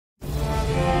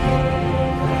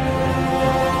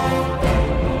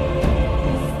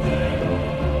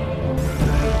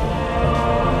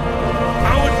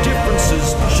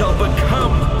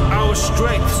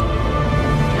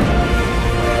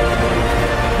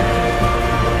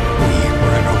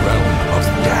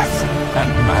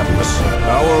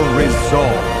soul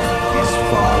is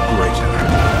far greater.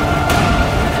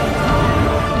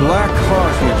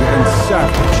 Black-hearted and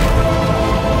savage.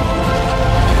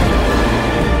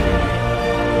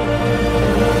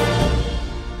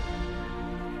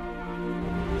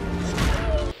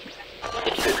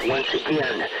 Once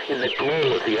again in the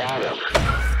glow of the atom.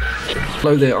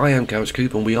 Hello there, I am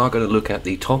GamePass, and we are going to look at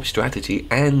the top strategy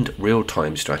and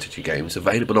real-time strategy games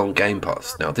available on Game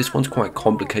Pass. Now this one's quite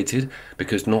complicated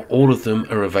because not all of them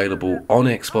are available on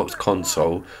Xbox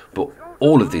console, but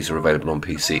all of these are available on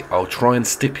PC. I'll try and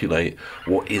stipulate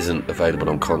what isn't available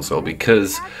on console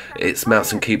because it's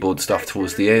mouse and keyboard stuff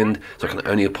towards the end, so I can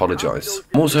only apologise.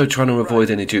 I'm also trying to avoid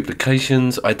any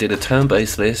duplications. I did a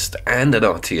turn-based list and an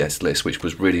RTS list, which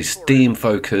was really Steam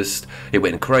focused. It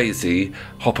went crazy.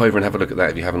 Hop over and have a look at that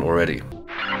if you haven't already.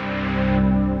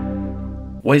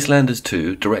 Wastelanders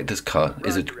 2 Director's Cut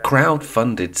is a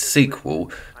crowd-funded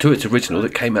sequel to its original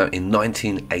that came out in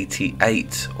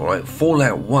 1988. Alright,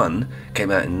 Fallout 1 came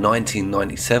out in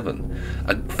 1997.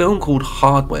 A film called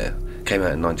Hardware came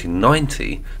out in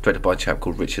 1990, directed by a chap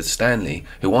called Richard Stanley,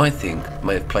 who I think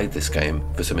may have played this game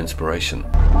for some inspiration.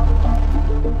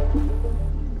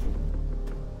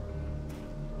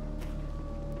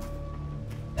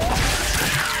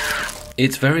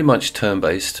 It's very much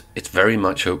turn-based, it's very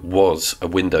much was a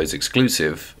Windows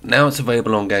exclusive. Now it's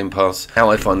available on Game Pass. How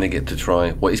I finally get to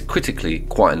try what is critically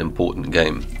quite an important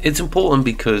game. It's important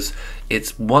because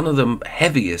it's one of the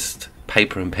heaviest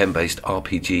paper and pen based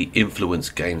RPG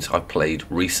influenced games I've played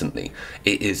recently.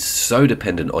 It is so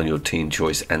dependent on your team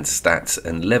choice and stats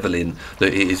and leveling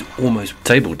that it is almost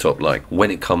tabletop like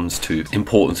when it comes to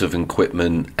importance of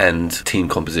equipment and team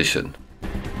composition.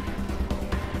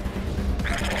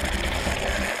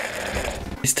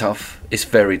 It's tough, it's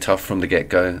very tough from the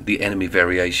get-go. The enemy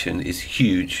variation is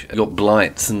huge. You've got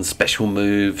blights and special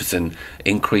moves and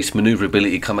increased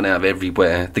maneuverability coming out of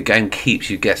everywhere. The game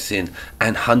keeps you guessing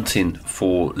and hunting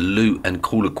for loot and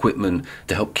cool equipment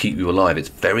to help keep you alive. It's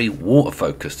very water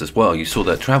focused as well. You saw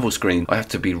that travel screen. I have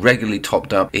to be regularly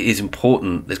topped up. It is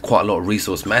important. There's quite a lot of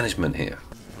resource management here.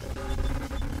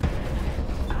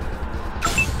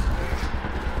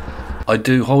 I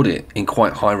do hold it in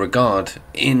quite high regard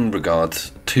in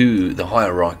regards to the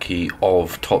hierarchy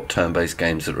of top turn-based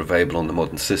games that are available on the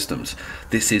modern systems.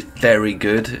 This is very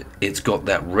good. It's got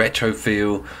that retro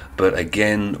feel, but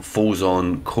again falls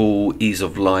on cool ease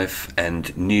of life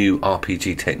and new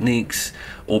RPG techniques,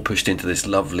 all pushed into this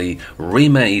lovely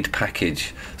remade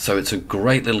package. So it's a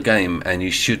great little game, and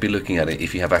you should be looking at it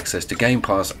if you have access to Game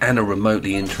Pass and are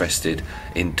remotely interested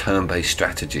in turn-based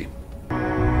strategy.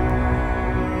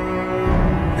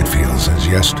 It feels as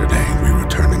yesterday we were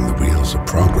turning the wheels of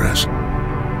progress.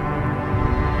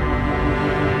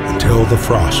 Until the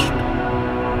frost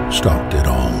stopped it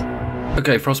all.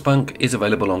 Okay, Frostpunk is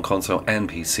available on console and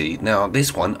PC. Now,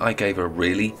 this one I gave a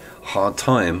really hard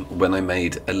time when I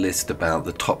made a list about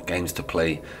the top games to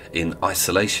play in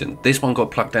isolation. This one got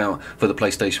plucked out for the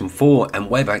PlayStation 4, and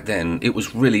way back then it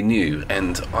was really new,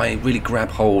 and I really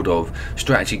grabbed hold of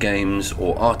strategy games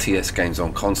or RTS games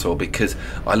on console because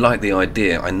I like the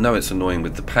idea. I know it's annoying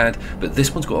with the pad, but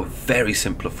this one's got a very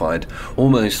simplified,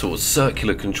 almost sort of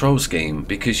circular control scheme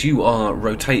because you are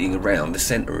rotating around the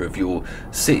center of your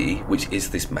city, which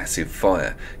is this massive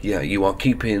fire. Yeah, you are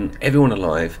keeping everyone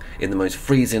alive in the most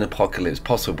freezing apocalypse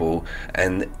possible,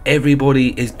 and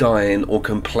everybody is dying or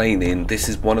complaining. This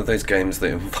is one of those games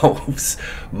that involves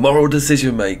moral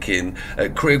decision making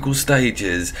at critical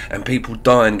stages and people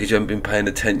dying because you haven't been paying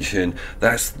attention.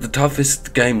 That's the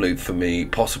toughest game loop for me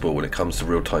possible when it comes to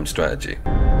real-time strategy.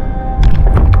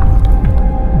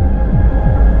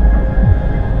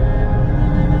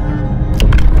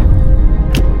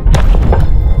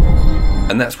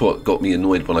 And that's what got me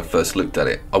annoyed when I first looked at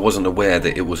it. I wasn't aware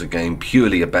that it was a game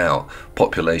purely about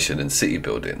population and city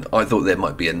building. I thought there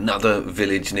might be another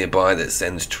village nearby that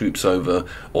sends troops over,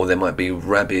 or there might be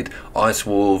rabid ice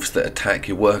wolves that attack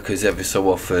your workers every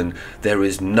so often. There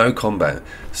is no combat,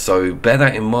 so bear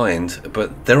that in mind.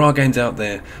 But there are games out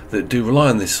there that do rely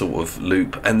on this sort of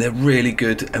loop, and they're really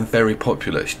good and very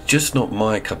popular. It's just not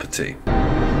my cup of tea.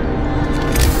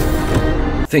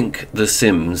 Think The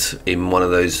Sims in one of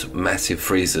those massive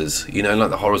freezers, you know,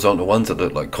 like the horizontal ones that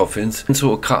look like coffins, and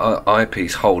sort of cut an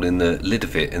eyepiece hole in the lid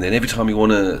of it, and then every time you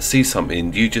want to see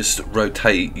something you just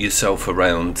rotate yourself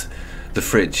around the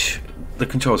fridge. The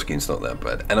control scheme's not that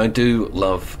bad, and I do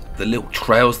love the little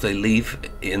trails they leave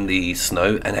in the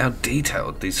snow and how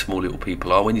detailed these small little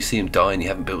people are. When you see them die and you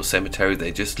haven't built a cemetery,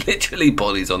 they're just literally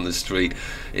bodies on the street.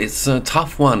 It's a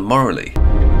tough one morally.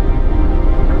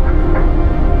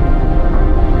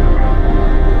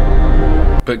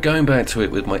 But going back to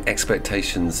it with my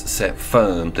expectations set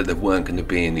firm that there weren't going to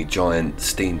be any giant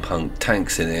steampunk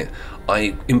tanks in it,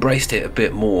 I embraced it a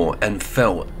bit more and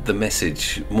felt the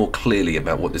message more clearly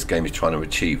about what this game is trying to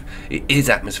achieve. It is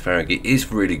atmospheric, it is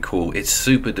really cool, it's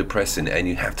super depressing, and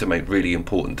you have to make really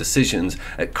important decisions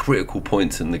at critical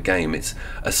points in the game. It's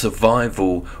a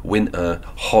survival winter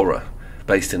horror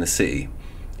based in a city,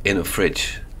 in a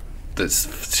fridge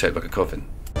that's shaped like a coffin.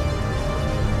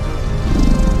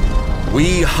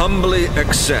 We humbly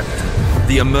accept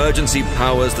the emergency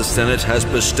powers the Senate has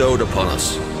bestowed upon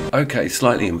us. Okay,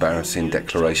 slightly embarrassing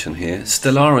declaration here.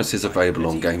 Stellaris is available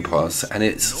on Game Pass, and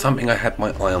it's something I had my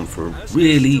eye on for a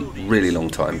really, really long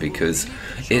time because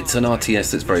it's an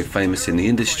RTS that's very famous in the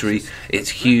industry. It's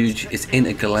huge, it's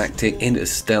intergalactic,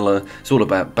 interstellar. It's all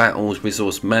about battles,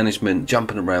 resource management,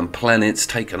 jumping around planets,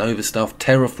 taking over stuff,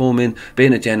 terraforming,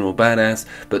 being a general badass.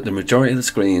 But the majority of the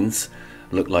screens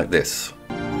look like this.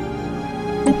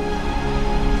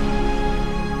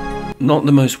 Not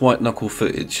the most white knuckle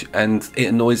footage, and it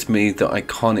annoys me that I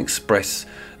can't express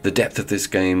the depth of this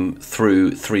game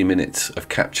through 3 minutes of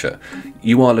capture.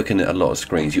 You are looking at a lot of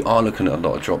screens, you are looking at a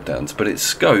lot of drop downs, but its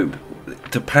scope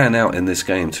to pan out in this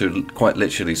game, to quite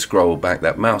literally scroll back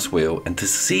that mouse wheel and to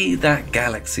see that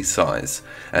galaxy size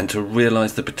and to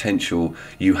realise the potential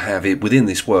you have within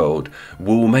this world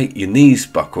will make your knees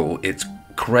buckle. It's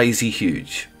crazy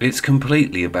huge. It's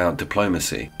completely about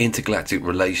diplomacy, intergalactic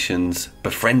relations,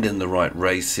 befriending the right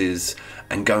races,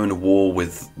 and going to war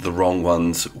with the wrong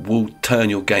ones will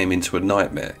turn your game into a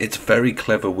nightmare. It's very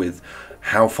clever with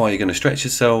how far you're going to stretch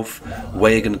yourself,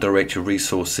 where you're going to direct your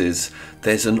resources.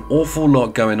 There's an awful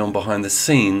lot going on behind the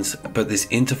scenes, but this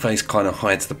interface kind of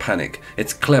hides the panic.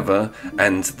 It's clever,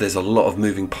 and there's a lot of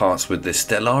moving parts with this.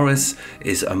 Stellaris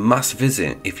is a must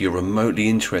visit if you're remotely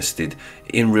interested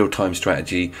in real-time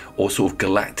strategy or sort of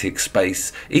galactic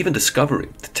space, even discovery.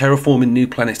 Terraforming new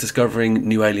planets, discovering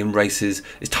new alien races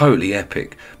is totally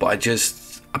epic, but I just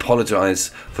apologise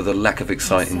for the lack of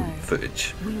exciting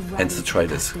footage, hence the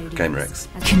trailers,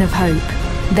 GameRex. Beacon of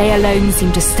hope. They alone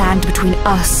seem to stand between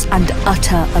us and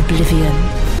utter oblivion.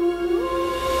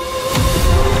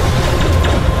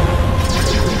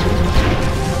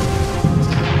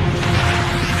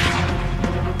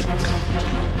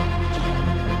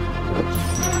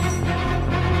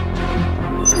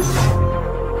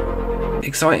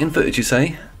 Exciting footage, you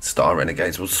say? Star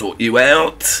Renegades will sort you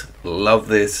out. Love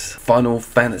this. Final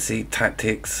Fantasy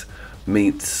Tactics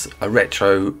meets a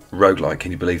retro roguelike.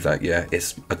 Can you believe that? Yeah,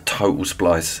 it's a total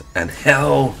splice, and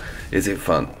hell is it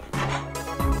fun.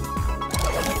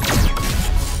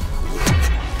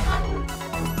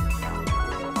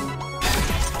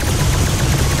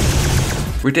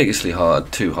 Ridiculously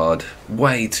hard, too hard,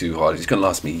 way too hard. It's going to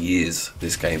last me years,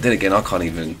 this game. Then again, I can't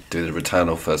even do the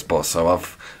Returnal first boss, so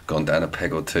I've gone down a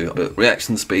peg or two. But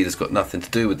reaction speed has got nothing to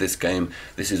do with this game.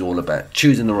 This is all about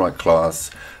choosing the right class,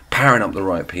 powering up the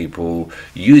right people,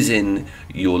 using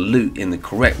your loot in the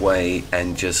correct way,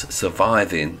 and just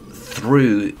surviving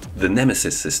through the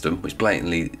Nemesis system, which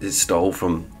blatantly is stole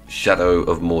from Shadow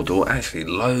of Mordor. Actually,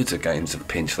 loads of games have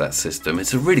pinched that system.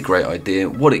 It's a really great idea.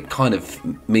 What it kind of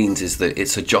means is that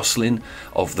it's a jostling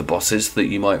of the bosses that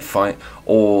you might fight,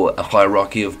 or a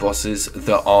hierarchy of bosses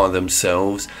that are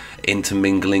themselves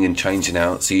intermingling and changing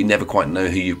out, so you never quite know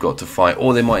who you've got to fight,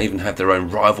 or they might even have their own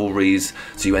rivalries,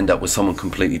 so you end up with someone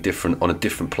completely different on a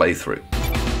different playthrough.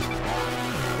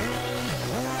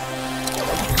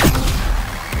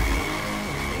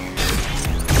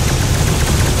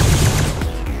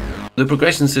 The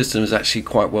progression system is actually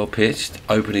quite well pitched.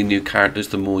 Opening new characters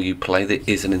the more you play, there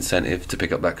is an incentive to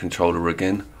pick up that controller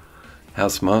again. How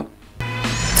smart.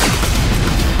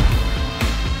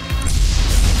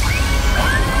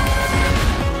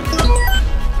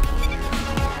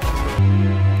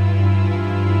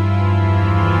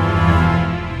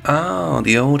 Ah,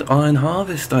 the old Iron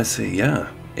Harvest, I see, yeah.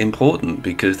 Important,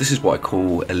 because this is what I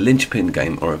call a linchpin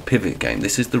game or a pivot game.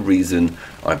 This is the reason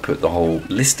I put the whole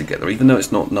list together. Even though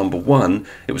it's not number one,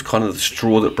 it was kind of the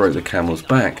straw that broke the camel's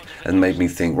back and made me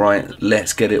think, right,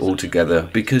 let's get it all together,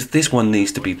 because this one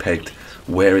needs to be pegged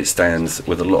where it stands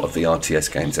with a lot of the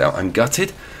RTS games out. I'm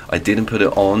gutted I didn't put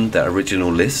it on that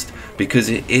original list because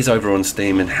it is over on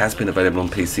Steam and has been available on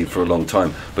PC for a long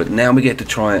time, but now we get to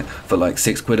try it for like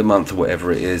 £6 a month or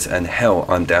whatever it is, and hell,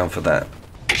 I'm down for that.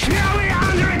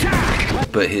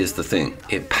 But here's the thing,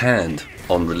 it panned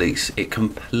on release, it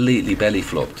completely belly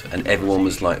flopped, and everyone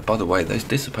was like, by the way, those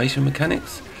dissipation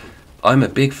mechanics? I'm a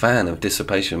big fan of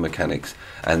dissipation mechanics,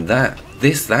 and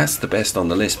that's the best on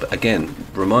the list. But again,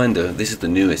 reminder, this is the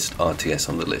newest RTS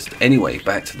on the list. Anyway,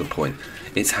 back to the point.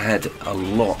 it's had a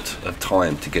lot of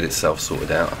time to get itself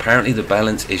sorted out. Apparently the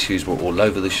balance issues were all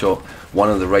over the shop. One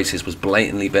of the races was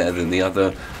blatantly better than the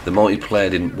other. The multiplayer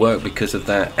didn't work because of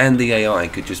that, and the AI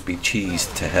could just be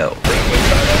cheesed to hell.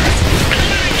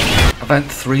 I've had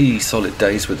 3 solid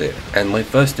days with it, and my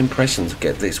first impressions,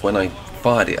 get this, when I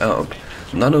fired it up,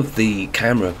 none of the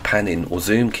camera panning or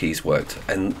zoom keys worked,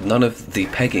 and none of the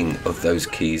pegging of those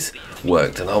keys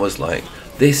worked, and I was like,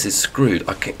 this is screwed.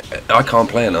 I can't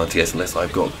play an RTS unless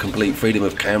I've got complete freedom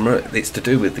of camera. It's to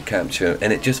do with the capture,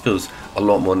 and it just feels a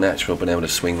lot more natural being able to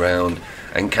swing around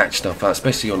and catch stuff out,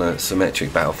 especially on a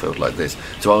symmetric battlefield like this.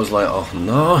 So I was like, oh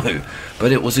no,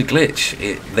 but it was a glitch.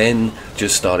 It then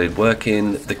just started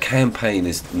working. The campaign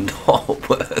is not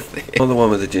worth it. Not the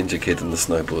one with the ginger kid and the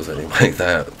snowballs anyway.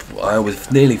 That I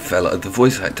was nearly fell. The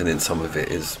voice acting in some of it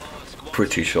is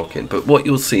pretty shocking, but what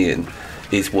you're seeing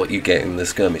is what you get in the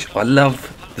skirmish. I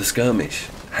love the skirmish,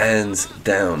 hands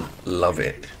down, love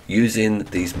it. Using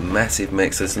these massive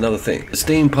mechs, that's another thing. The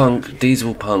steampunk,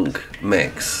 diesel punk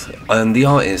mechs, and the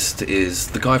artist is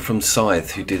the guy from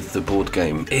Scythe who did the board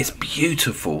game. It's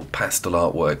beautiful pastel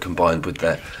artwork combined with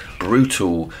that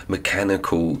brutal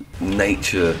mechanical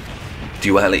nature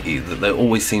duality that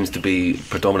always seems to be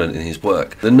predominant in his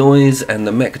work. The noise and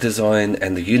the mech design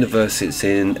and the universe it's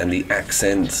in and the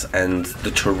accents and the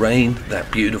terrain,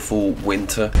 that beautiful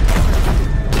winter.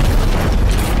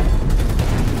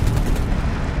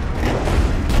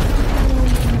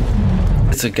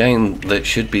 It's a game that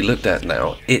should be looked at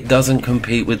now. It doesn't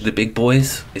compete with the big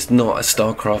boys. It's not a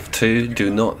StarCraft 2.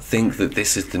 Do not think that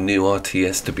this is the new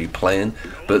RTS to be playing,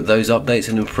 but those updates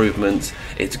and improvements,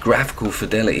 its graphical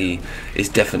fidelity is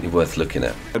definitely worth looking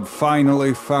at. Had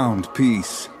finally found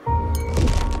peace.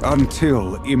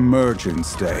 Until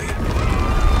Emergence Day.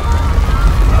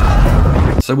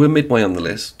 So we're midway on the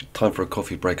list. Time for a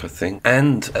coffee break, I think.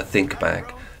 And a think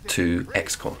back to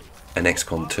XCOM and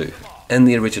XCOM 2. And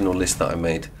the original list that I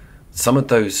made. Some of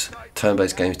those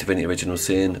turn-based games, Divinity Original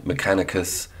Sin,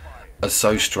 Mechanicus, are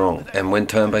so strong. And when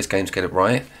turn-based games get it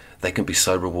right, they can be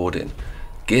so rewarding.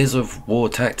 Gears of War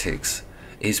Tactics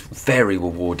is very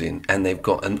rewarding, and they've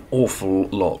got an awful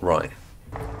lot right.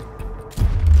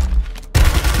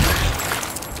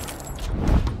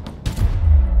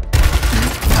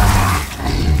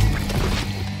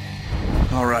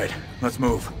 All right, let's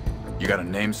move. You got a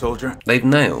name, soldier? They've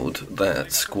nailed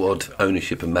that squad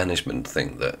ownership and management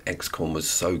thing that XCOM was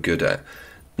so good at.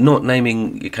 Not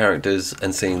naming your characters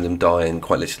and seeing them die and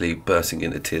quite literally bursting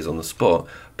into tears on the spot,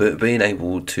 but being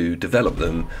able to develop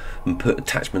them and put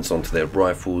attachments onto their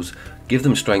rifles, give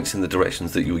them strengths in the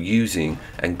directions that you're using,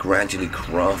 and gradually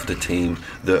craft a team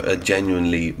that are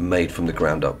genuinely made from the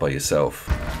ground up by yourself.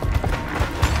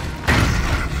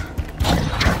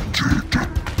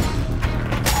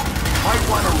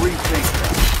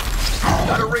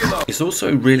 It's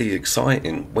also really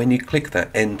exciting when you click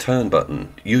that end turn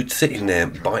button. You're sitting there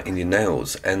biting your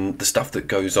nails, and the stuff that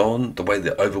goes on, the way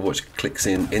that Overwatch clicks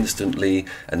in instantly,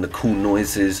 and the cool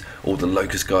noises all the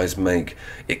Locust guys make,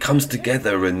 it comes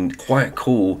together and quite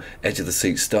cool edge of the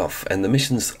seat stuff, and the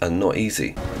missions are not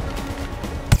easy.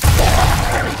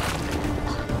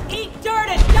 Eat dirt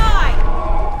and die!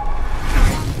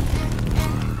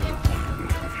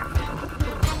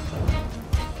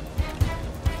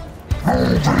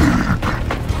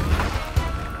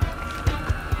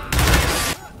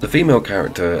 The female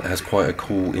character has quite a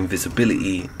cool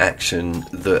invisibility action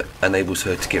that enables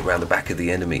her to get around the back of the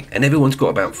enemy, and everyone's got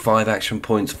about 5 action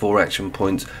points, 4 action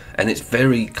points, and it's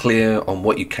very clear on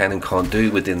what you can and can't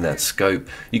do within that scope.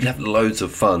 You can have loads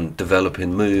of fun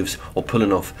developing moves or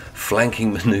pulling off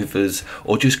flanking maneuvers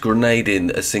or just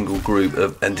grenading a single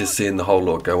group and just seeing the whole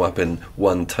lot go up in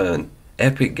one turn.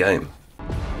 Epic game.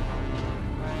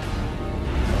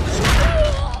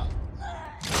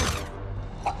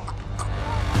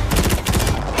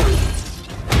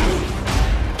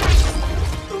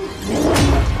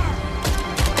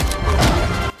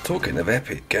 Talking of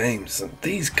epic games,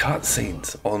 these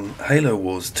cutscenes on Halo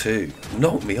Wars 2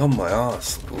 knock me on my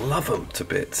arse. Love them to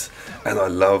bits, and I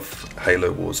love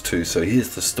Halo Wars 2. So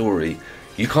here's the story.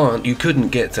 You couldn't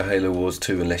get to Halo Wars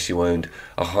 2 unless you owned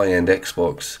a high-end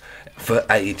Xbox for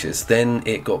ages. Then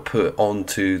it got put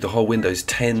onto the whole Windows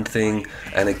 10 thing,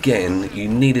 and again you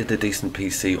needed a decent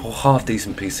PC or half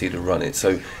decent PC to run it.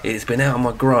 So it's been out of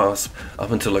my grasp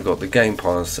up until I got the Game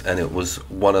Pass, and it was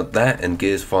one of that and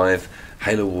Gears 5,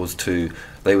 Halo Wars 2,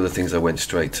 they were the things I went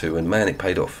straight to, and man, it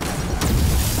paid off.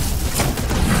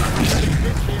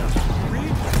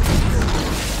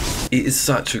 It is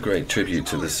such a great tribute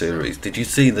to the series. Did you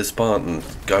see the Spartan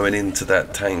going into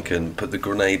that tank and put the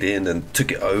grenade in and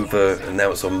took it over, and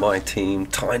now it's on my team?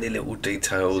 Tiny little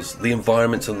details. The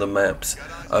environments on the maps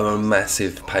are a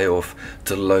massive payoff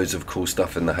to loads of cool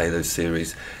stuff in the Halo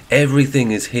series.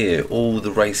 Everything is here. All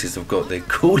the races have got their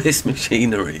coolest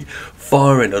machinery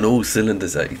firing on all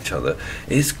cylinders at each other.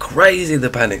 It's crazy the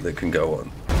panic that can go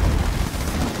on.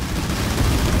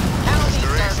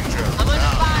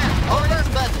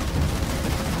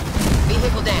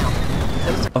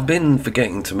 I've been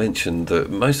forgetting to mention that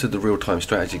most of the real-time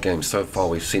strategy games so far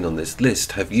we've seen on this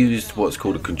list have used what's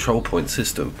called a control point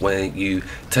system, where you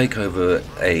take over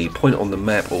a point on the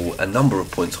map or a number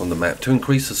of points on the map to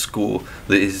increase the score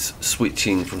that is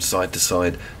switching from side to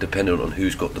side depending on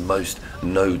who's got the most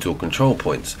nodes or control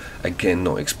points. Again,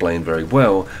 not explained very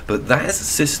well, but that is a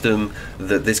system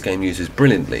that this game uses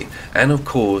brilliantly, and of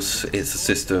course it's a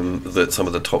system that some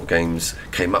of the top games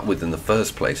came up with in the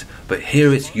first place, but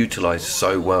here it's utilized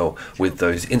so well with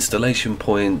those installation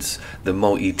points, the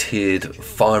multi-tiered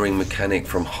firing mechanic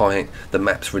from height. The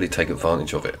maps really take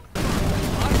advantage of it.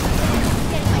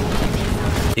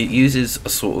 It uses a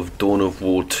sort of Dawn of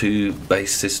War 2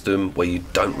 base system where you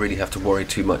don't really have to worry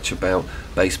too much about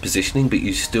base positioning, but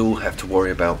you still have to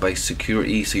worry about base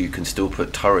security, so you can still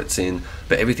put turrets in,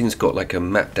 but everything's got like a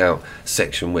mapped out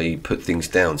section where you put things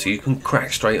down, so you can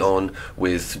crack straight on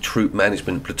with troop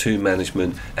management, platoon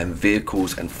management, and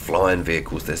vehicles and flying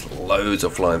vehicles. There's loads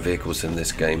of flying vehicles in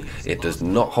this game. It does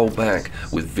not hold back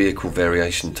with vehicle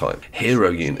variation type. Hero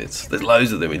units, there's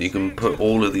loads of them, and you can put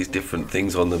all of these different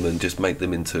things on them and just make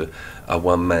them into a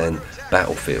one-man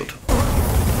battlefield.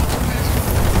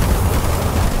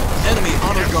 Enemy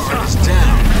auto guard is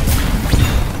down.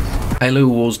 Halo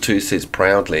Wars 2 sits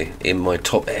proudly in my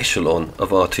top echelon of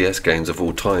RTS games of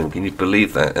all time. Can you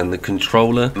believe that? And the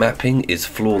controller mapping is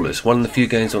flawless. One of the few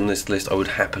games on this list I would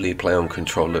happily play on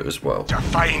controller as well.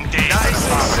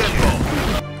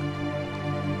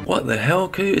 What the hell,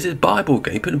 Koo? Is it Bible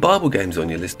game? You're putting Bible games on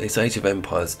your list. It's Age of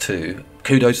Empires 2.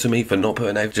 Kudos to me for not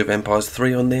putting Age of Empires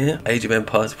 3 on there. Age of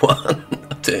Empires 1.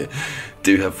 I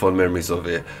do have fond memories of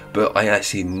it, but I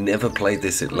actually never played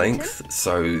this at length,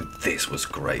 so this was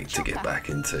great to get back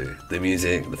into. The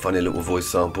music, the funny little voice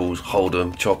samples,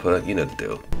 Hold'em, Chopper, you know the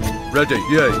deal. Ready,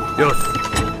 yay, yes.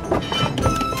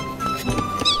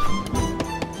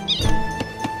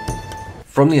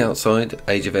 From the outside,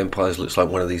 Age of Empires looks like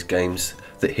one of these games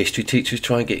that history teachers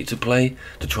try and get you to play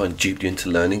to try and dupe you into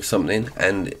learning something,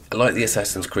 and like the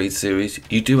Assassin's Creed series,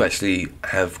 you do actually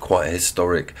have quite a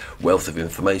historic wealth of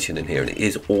information in here, and it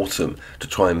is awesome to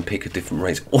try and pick a different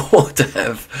race or to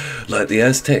have like the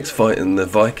Aztecs fighting the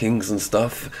Vikings and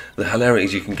stuff. The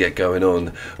hilarities you can get going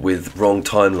on with wrong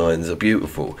timelines are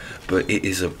beautiful, but it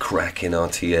is a cracking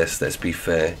RTS, let's be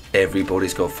fair.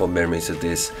 Everybody's got fond memories of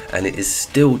this, and it is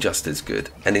still just as good,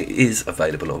 and it is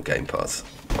available on Game Pass.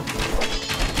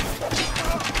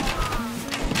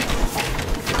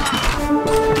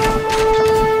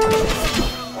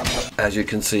 As you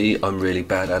can see, I'm really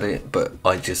bad at it, but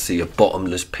I just see a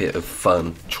bottomless pit of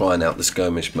fun trying out the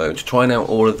skirmish mode, trying out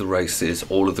all of the races,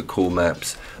 all of the cool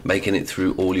maps, making it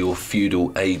through all your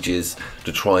feudal ages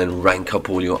to try and rank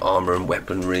up all your armor and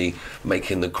weaponry,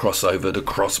 making the crossover to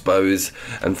crossbows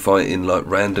and fighting like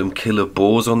random killer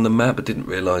boars on the map. I didn't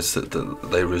realise that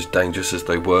they were as dangerous as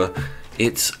they were.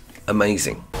 It's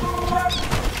amazing.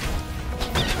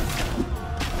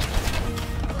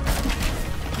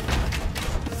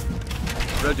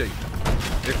 Ready.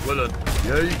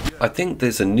 I think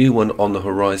there's a new one on the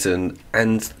horizon,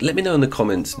 and let me know in the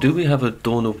comments, do we have a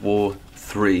Dawn of War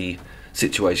 3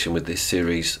 situation with this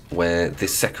series where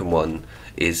this second one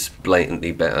is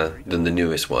blatantly better than the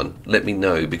newest one? Let me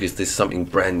know, because there's something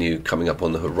brand new coming up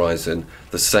on the horizon.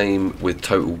 The same with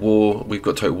Total War. We've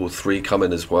got Total War 3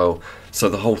 coming as well, so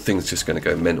the whole thing's just going to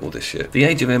go mental this year. The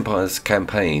Age of Empires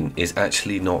campaign is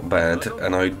actually not bad,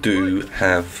 and I do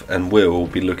have and will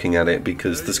be looking at it,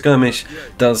 because the skirmish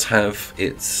does have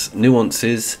its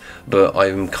nuances, but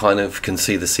I kind of can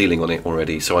see the ceiling on it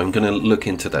already, so I'm going to look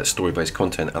into that story-based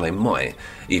content, and I might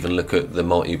even look at the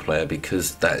multiplayer,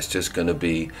 because that's just going to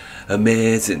be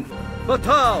amazing.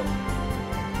 Fatal!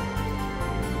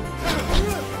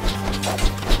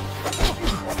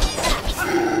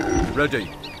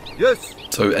 Ready. Yes.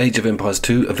 So Age of Empires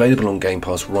 2 available on Game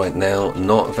Pass right now,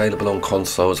 not available on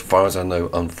console as far as I know,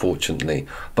 unfortunately,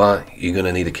 but you're going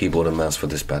to need a keyboard and mouse for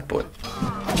this bad boy.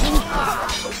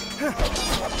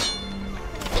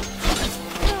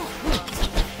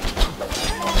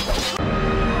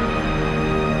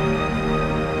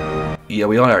 Yeah,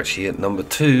 we are actually at number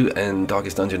 2, and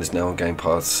Darkest Dungeon is now on Game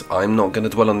Pass. I'm not going to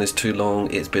dwell on this too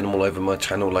long. It's been all over my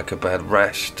channel like a bad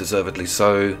rash, deservedly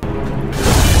so.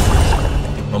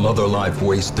 Another life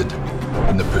wasted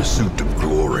in the pursuit of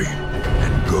glory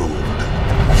and gold.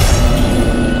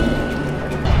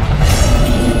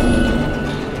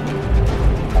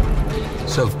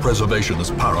 Self-preservation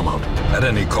is paramount at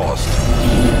any cost.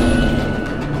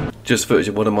 Just footage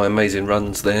of one of my amazing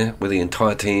runs there, where the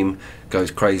entire team goes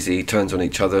crazy, turns on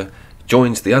each other,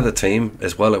 joins the other team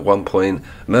as well at one point,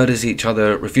 murders each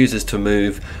other, refuses to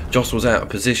move, jostles out of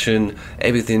position.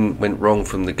 Everything went wrong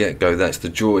from the get-go. That's the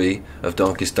joy of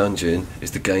Darkest Dungeon,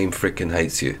 is the game frickin'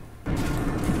 hates you.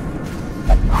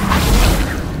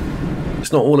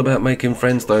 It's not all about making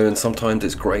friends though, and sometimes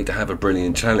it's great to have a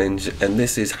brilliant challenge, and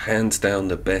this is hands down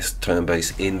the best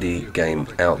turn-based indie game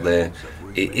out there.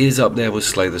 It is up there with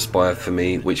Slay the Spire for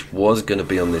me, which was going to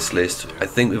be on this list. I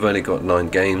think we've only got 9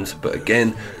 games, but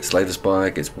again, Slay the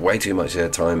Spire gets way too much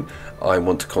airtime. I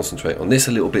want to concentrate on this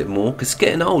a little bit more, because it's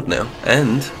getting old now,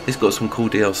 and it's got some cool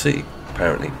DLC,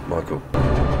 apparently, Michael.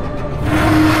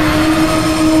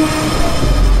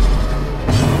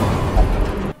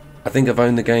 I think I've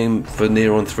owned the game for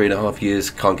near on 3.5 years,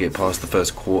 can't get past the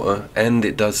first quarter, and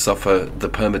it does suffer the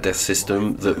permadeath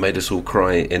system that made us all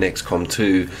cry in XCOM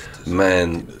 2.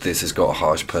 Man, this has got a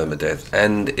harsh permadeath,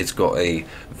 and it's got a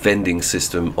vending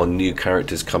system on new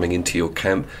characters coming into your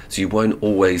camp, so you won't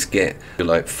always get your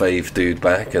like fave dude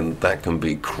back, and that can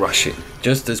be crushing.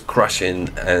 Just as crushing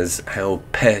as how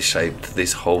pear-shaped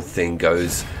this whole thing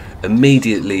goes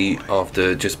immediately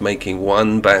after just making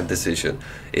one bad decision.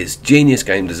 It's genius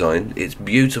game design, it's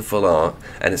beautiful art,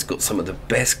 and it's got some of the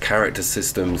best character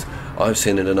systems I've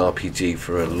seen in an RPG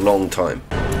for a long time.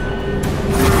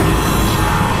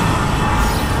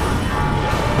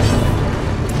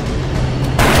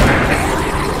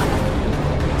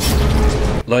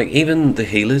 Like, even the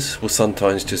healers will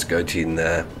sometimes just go to you,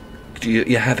 nah,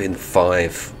 you're having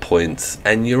 5 points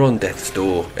and you're on death's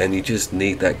door, and you just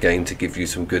need that game to give you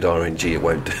some good RNG. It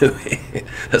won't do it.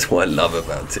 That's what I love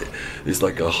about it. It's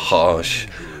like a harsh,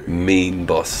 mean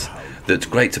boss that's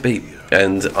great to beat,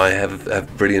 and I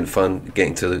have brilliant fun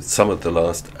getting to some of the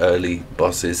last early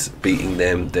bosses, beating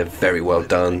them. They're very well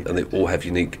done, and they all have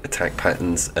unique attack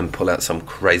patterns and pull out some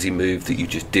crazy move that you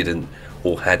just didn't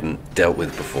or hadn't dealt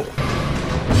with before.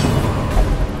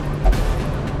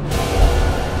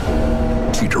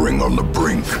 Teetering on the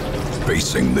brink,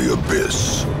 facing the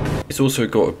abyss. It's also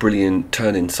got a brilliant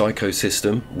turn-in psycho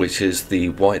system, which is the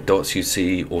white dots you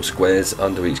see or squares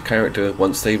under each character.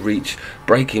 Once they reach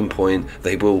breaking point,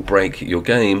 they will break your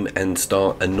game and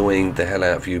start annoying the hell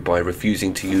out of you by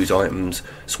refusing to use items,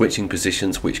 switching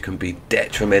positions, which can be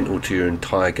detrimental to your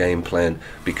entire game plan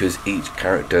because each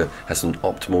character has an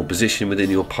optimal position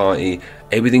within your party.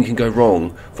 Everything can go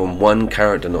wrong from one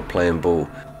character not playing ball.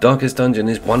 Darkest Dungeon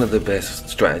is one of the best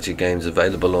strategy games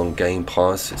available on Game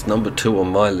Pass. It's number 2 on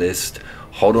my list.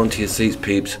 Hold on to your seats,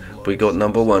 peeps. We got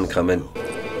number 1 coming.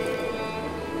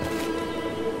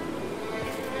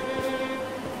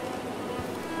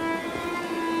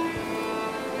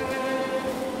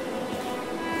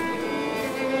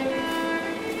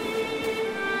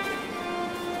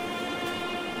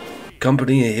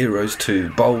 Company of Heroes 2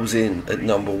 bowls in at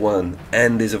number 1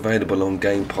 and is available on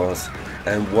Game Pass.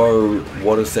 And whoa,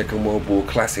 what a Second World War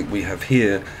classic we have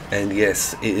here. And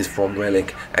yes, it is from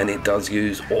Relic, and it does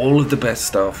use all of the best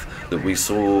stuff that we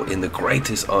saw in the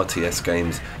greatest RTS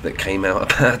games that came out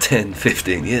about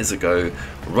 10-15 years ago.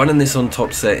 Running this on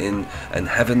top setting and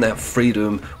having that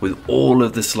freedom with all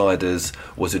of the sliders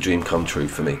was a dream come true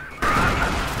for me.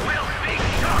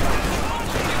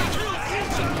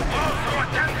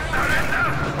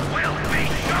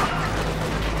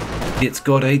 It's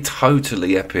got a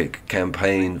totally epic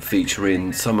campaign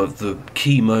featuring some of the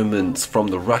key moments from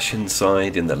the Russian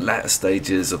side in the latter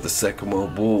stages of the Second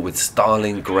World War with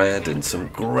Stalingrad and some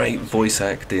great voice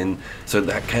acting. So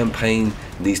that campaign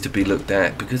needs to be looked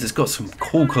at because it's got some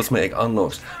cool cosmetic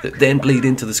unlocks that then bleed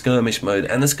into the skirmish mode,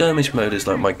 and the skirmish mode is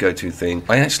like my go-to thing.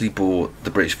 I actually bought the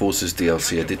British Forces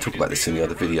DLC. I did talk about this in the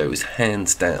other video. It was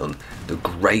hands down the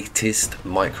greatest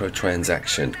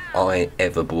microtransaction I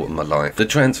ever bought in my life. The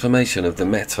transformation of the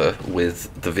meta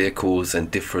with the vehicles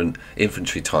and different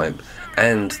infantry type,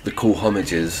 and the cool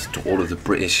homages to all of the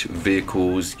British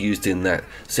vehicles used in that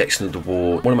section of the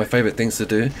war. One of my favourite things to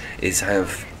do is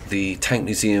have the Tank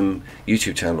Museum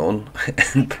YouTube channel on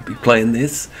and be playing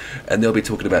this, and they'll be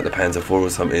talking about the Panzer IV or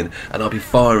something, and I'll be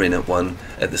firing at one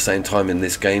at the same time in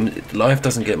this game. Life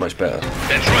doesn't get much better.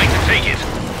 That's right, take it.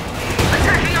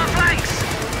 Attacking our flanks.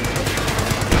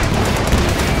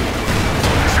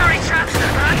 Sorry, traps,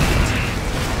 right?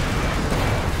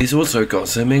 It's also got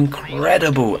some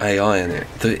incredible AI in it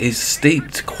that is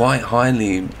steeped quite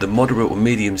highly. The moderate or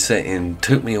medium setting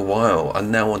took me a while. I'm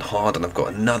now on hard and I've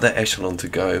got another echelon to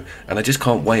go, and I just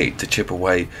can't wait to chip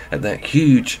away at that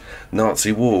huge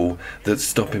Nazi wall that's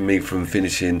stopping me from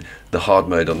finishing the hard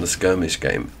mode on the skirmish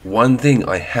game. One thing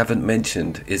I haven't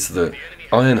mentioned is that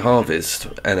Iron Harvest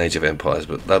and Age of Empires,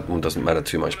 but that one doesn't matter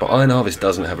too much, but Iron Harvest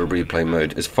doesn't have a replay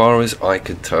mode. As far as I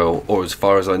could tell, or as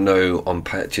far as I know on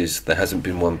patches, there hasn't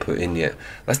been one put in yet.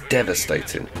 That's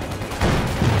devastating.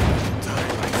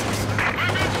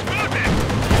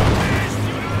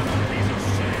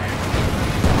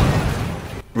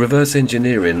 Reverse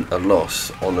engineering a loss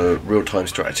on a real-time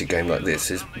strategy game like this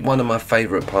is one of my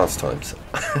favourite pastimes.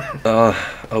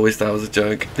 I wish that was a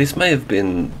joke. This may have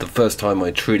been the first time I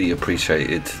truly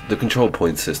appreciated the control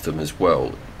point system as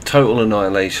well. Total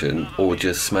annihilation, or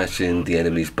just smashing the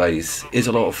enemy's base, is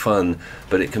a lot of fun,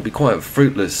 but it can be quite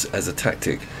fruitless as a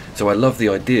tactic. So I love the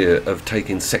idea of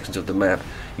taking sections of the map,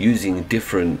 using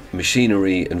different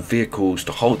machinery and vehicles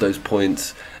to hold those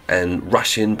points and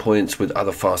rush in points with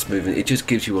other fast movement. It just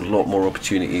gives you a lot more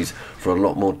opportunities for a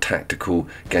lot more tactical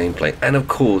gameplay. And of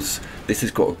course, this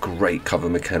has got a great cover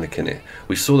mechanic in it.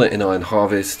 We saw that in Iron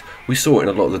Harvest, we saw it in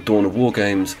a lot of the Dawn of War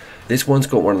games. This one's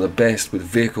got one of the best with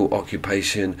vehicle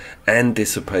occupation and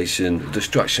dissipation. The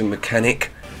destruction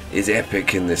mechanic is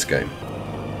epic in this game.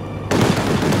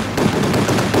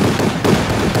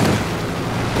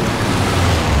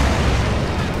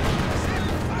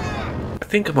 I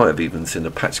think I might have even seen a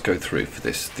patch go through for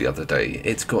this the other day.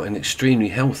 It's got an extremely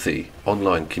healthy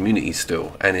online community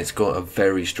still, and it's got a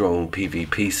very strong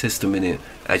PvP system in it.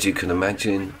 As you can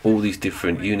imagine, all these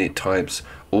different unit types,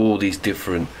 all these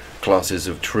different classes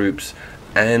of troops,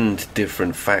 and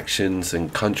different factions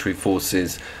and country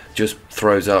forces just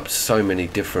throws up so many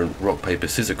different rock paper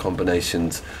scissor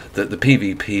combinations that the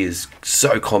PvP is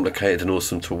so complicated and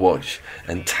awesome to watch,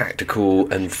 and tactical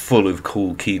and full of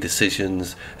cool key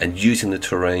decisions, and using the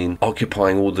terrain,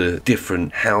 occupying all the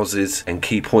different houses and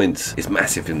key points is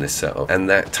massive in this setup. And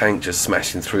that tank just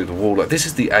smashing through the wall, like, this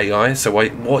is the AI, so I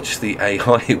watch the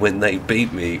AI when they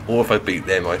beat me, or if I beat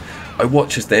them, I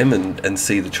watch as them and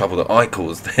see the trouble that I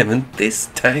caused them, and this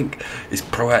tank is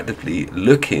proactively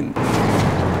looking.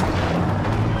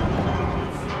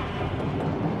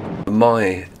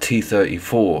 My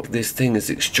T-34, this thing is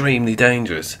extremely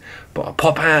dangerous, but I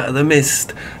pop out of the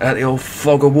mist, out the old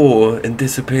fog of war, and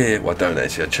disappear. Well, I don't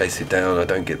actually, I chase it down, I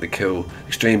don't get the kill.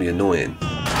 Extremely annoying.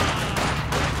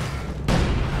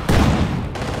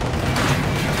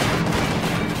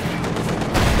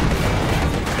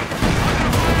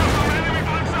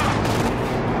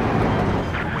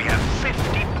 We have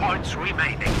 50 points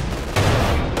remaining.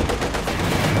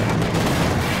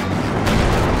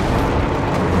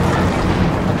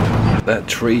 That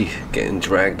tree getting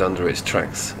dragged under its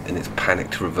tracks in its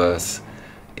panicked reverse.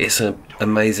 It's an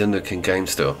amazing looking game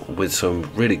still, with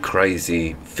some really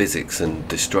crazy physics and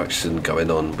destruction going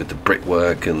on with the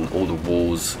brickwork and all the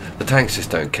walls. The tanks just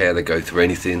don't care, they go through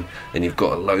anything, and you've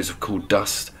got loads of cool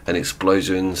dust and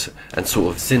explosions and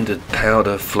sort of cindered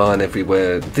powder flying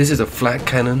everywhere. This is a flat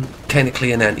cannon,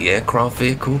 technically an anti-aircraft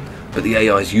vehicle, but the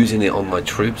AI is using it on my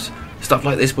troops. Stuff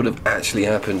like this would have actually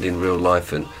happened in real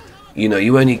life, and you know,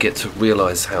 you only get to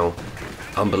realise how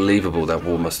unbelievable that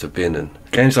war must have been, and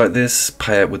games like this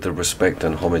pay it with the respect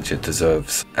and homage it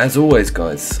deserves. As always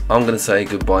guys, I'm going to say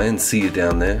goodbye and see you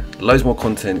down there. Loads more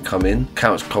content coming,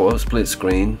 couch co-op, split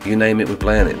screen, you name it, we're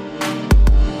playing it.